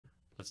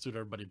Let's do it,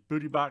 everybody.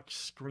 Booty box,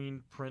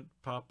 screen print,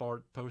 pop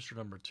art, poster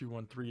number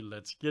 213.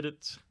 Let's get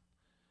it.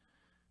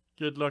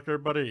 Good luck,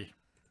 everybody.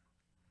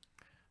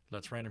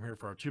 Let's random here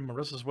for our 2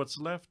 Marissas. What's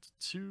left?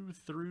 2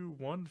 through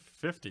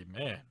 150.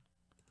 Man.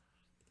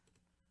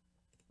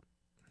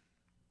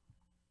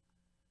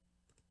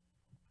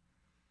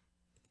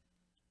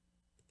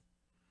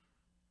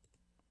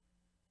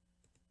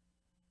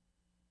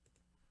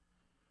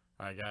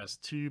 All right, guys.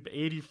 Tube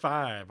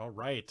 85. All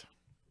right.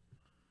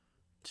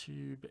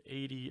 Tube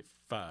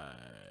 85.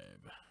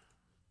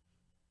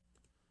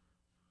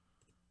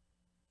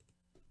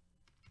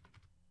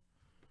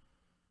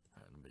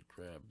 Let me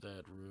grab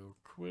that real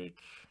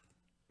quick.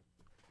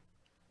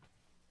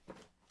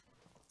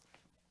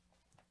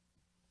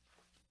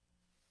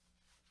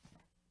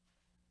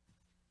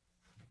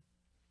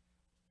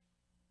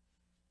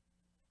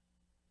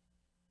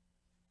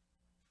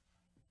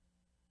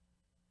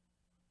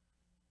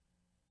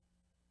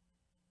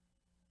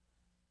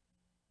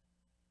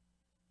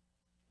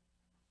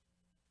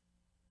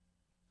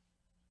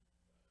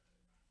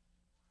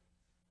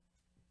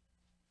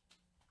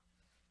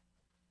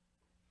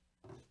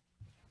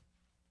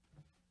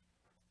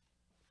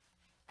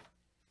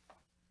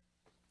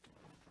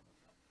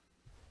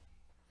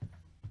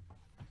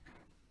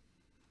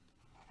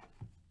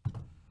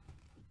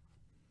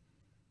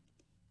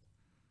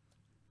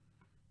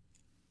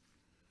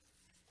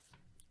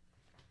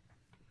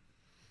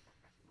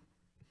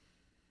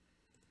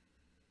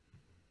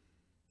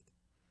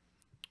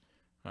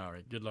 All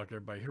right, good luck,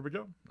 everybody. Here we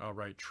go. All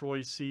right,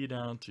 Troy C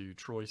down to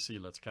Troy C.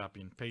 Let's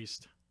copy and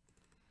paste.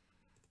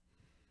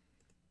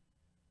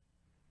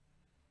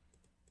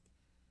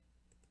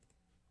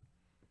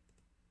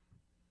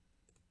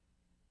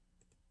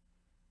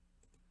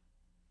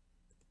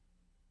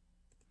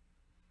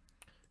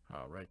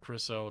 All right,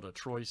 Chris L to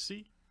Troy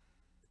C.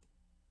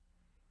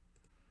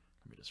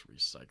 Let me just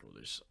recycle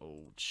this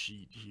old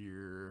sheet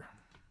here.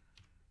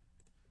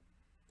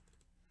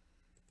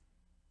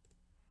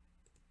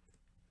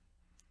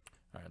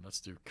 All right, let's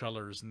do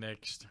colors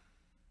next.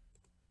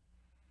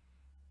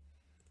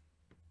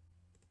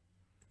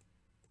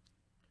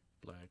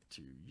 Black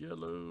to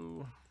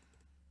yellow.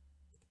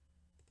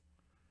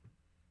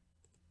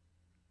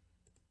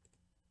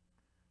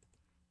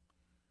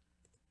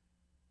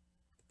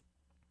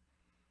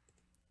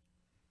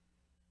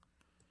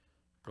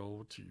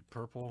 Gold to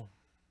purple.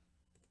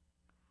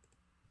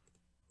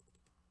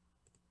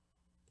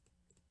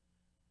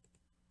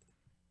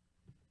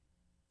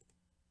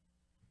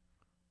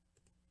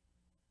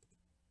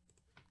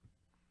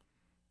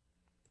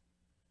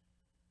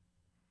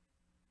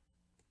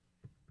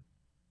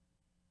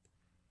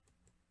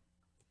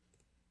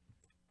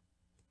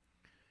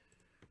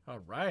 All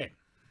right.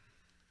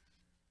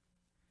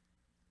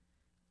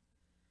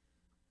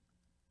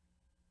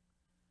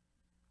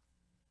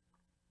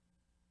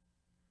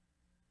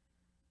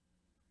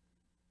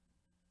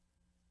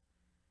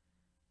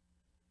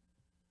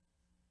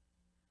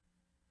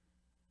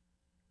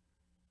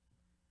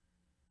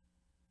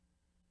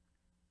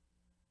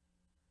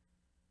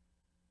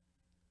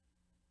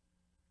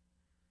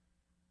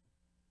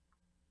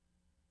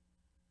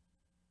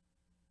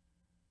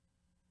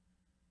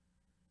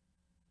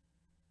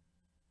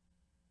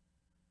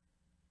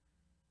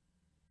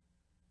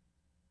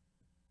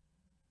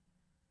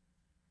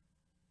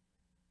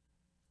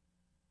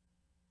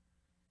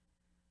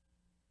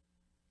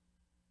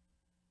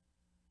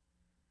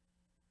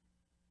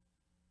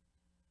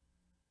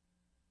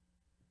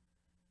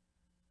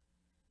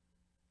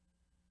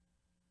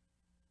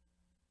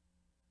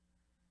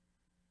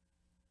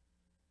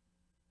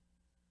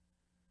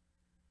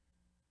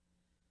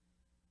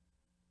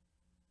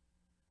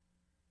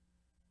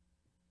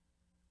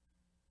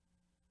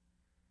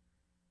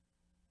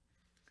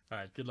 All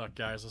right, good luck,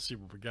 guys. Let's see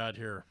what we got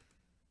here.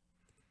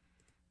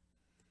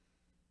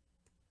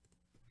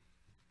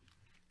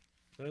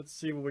 Let's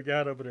see what we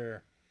got over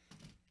there.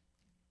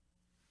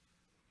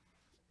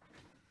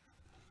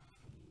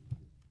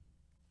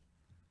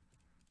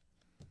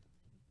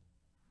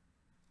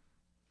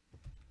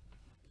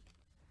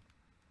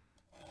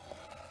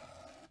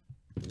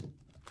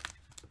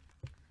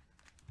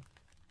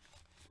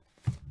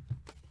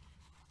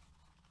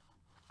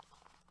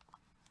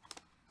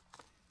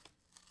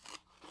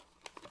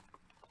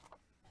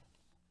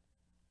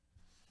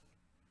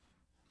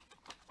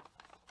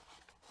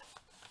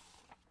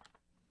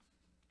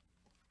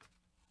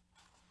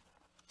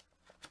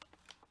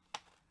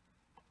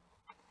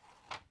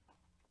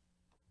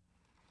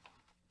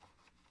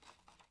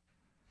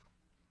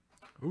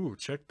 Ooh,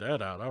 check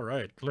that out. All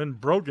right. Glenn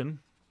Brogan.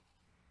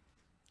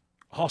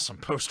 Awesome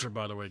poster,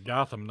 by the way.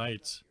 Gotham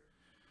Knights.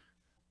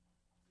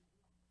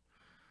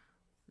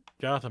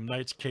 Gotham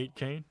Knights, Kate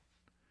Kane.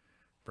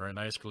 Very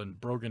nice. Glenn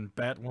Brogan,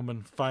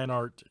 Batwoman, Fine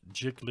Art,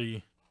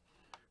 Jiggly.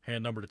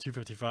 Hand number to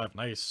 255.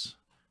 Nice.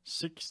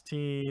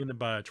 16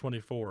 by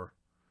 24.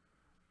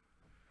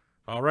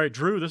 All right,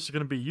 Drew, this is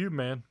going to be you,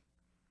 man.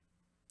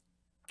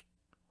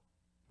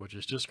 Which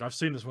is just, I've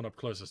seen this one up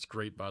close. It's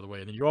great, by the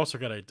way. And then you also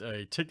got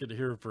a ticket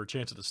here for a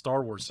chance at the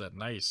Star Wars set.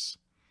 Nice.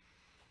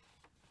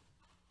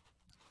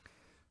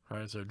 All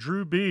right, so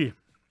Drew B,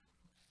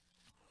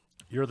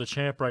 you're the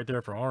champ right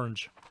there for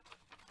orange.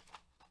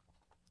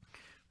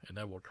 And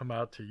that will come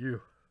out to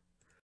you.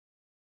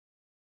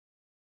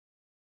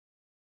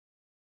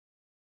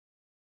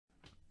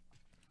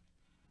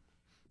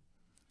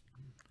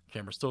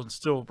 Camera's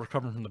still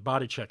recovering from the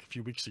body check a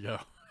few weeks ago.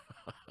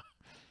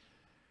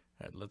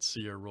 And let's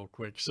see here real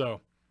quick.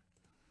 So,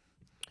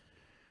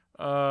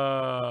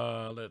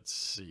 let's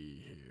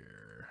see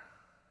here.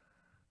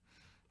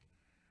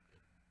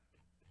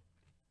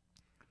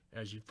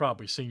 As you've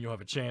probably seen, you'll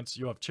have a chance.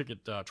 You'll have ticket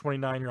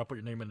 29 here. I'll put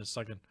your name in a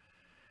second.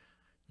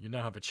 You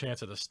now have a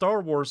chance at a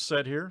Star Wars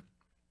set here.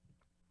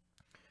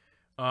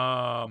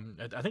 I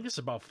think it's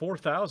about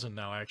 4,000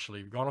 now,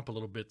 actually. We've gone up a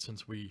little bit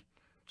since we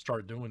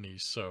started doing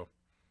these. So,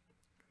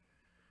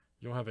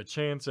 you'll have a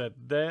chance at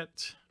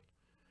that.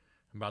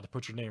 I'm about to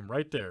put your name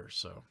right there.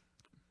 So,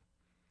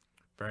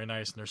 very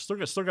nice. And there's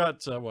still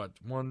got what,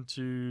 1,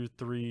 2,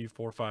 3,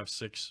 4, 5,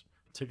 6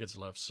 tickets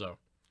left. So,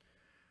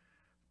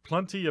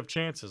 plenty of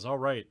chances. All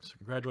right. So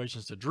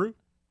congratulations to Drew.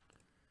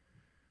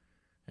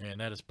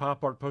 And that is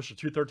Pop Art Poster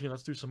 213.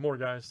 Let's do some more,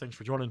 guys. Thanks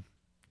for joining.